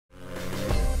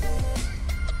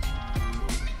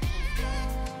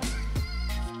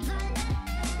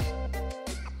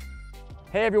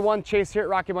Hey everyone, Chase here at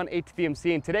Rocky Mountain ATV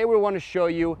MC, and today we want to show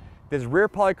you this rear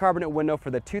polycarbonate window for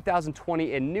the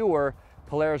 2020 and newer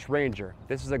Polaris Ranger.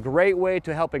 This is a great way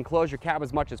to help enclose your cab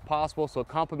as much as possible, so it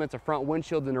complements a front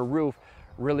windshield and a roof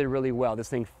really well. This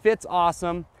thing fits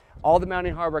awesome. All the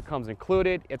mounting hardware comes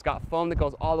included. It's got foam that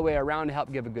goes all the way around to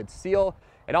help give a good seal.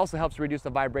 It also helps reduce the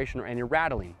vibration or any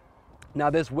rattling.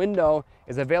 Now this window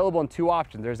is available in two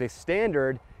options. There's a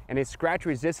standard and a scratch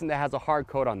resistant that has a hard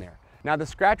coat on there. Now the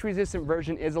scratch resistant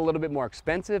version is a little bit more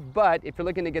expensive, but if you're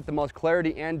looking to get the most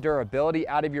clarity and durability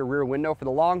out of your rear window for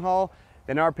the long haul,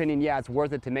 then in our opinion, yeah, it's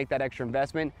worth it to make that extra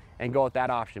investment and go with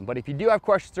that option. But if you do have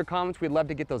questions or comments, we'd love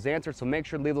to get those answered, so make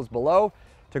sure to leave those below.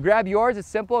 To grab yours, it's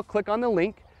simple. Click on the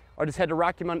link or just head to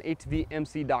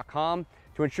RockyMountainATVMC.com.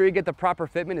 To ensure you get the proper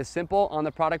fitment is simple. On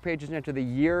the product page, just enter the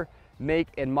year, make,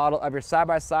 and model of your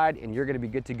side-by-side, and you're gonna be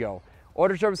good to go.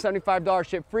 Order service $75,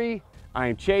 ship free. I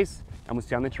am Chase, and we'll see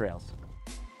you on the trails.